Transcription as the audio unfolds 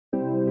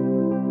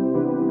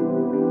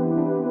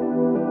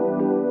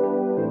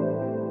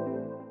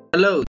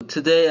Hello,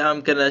 today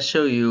I'm gonna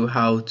show you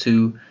how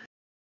to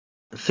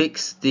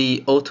fix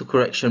the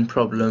autocorrection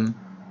problem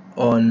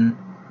on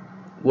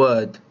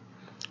Word.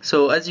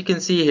 So as you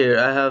can see here,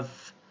 I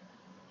have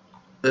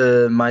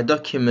my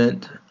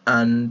document,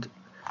 and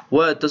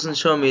Word doesn't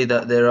show me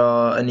that there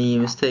are any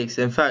mistakes.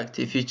 In fact,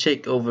 if you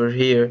check over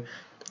here,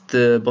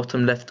 the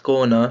bottom left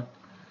corner,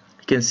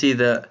 you can see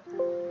that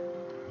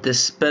the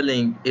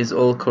spelling is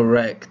all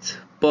correct,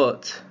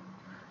 but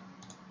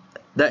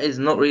that is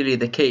not really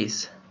the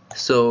case.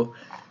 So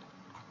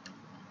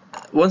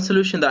one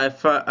solution that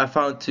I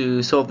found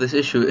to solve this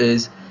issue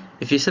is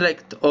if you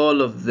select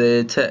all of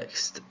the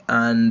text,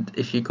 and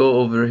if you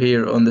go over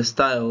here on the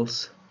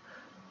styles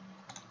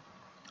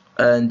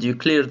and you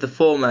clear the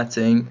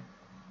formatting,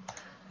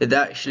 it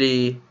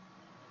actually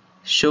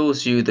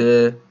shows you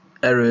the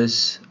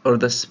errors or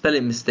the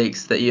spelling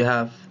mistakes that you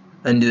have,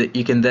 and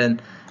you can then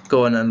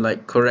go on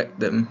and correct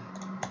them.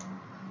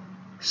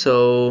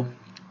 So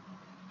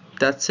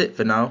that's it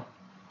for now.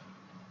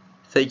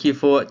 Thank you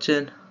for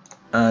watching,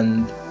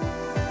 and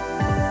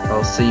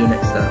I'll see you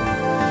next time.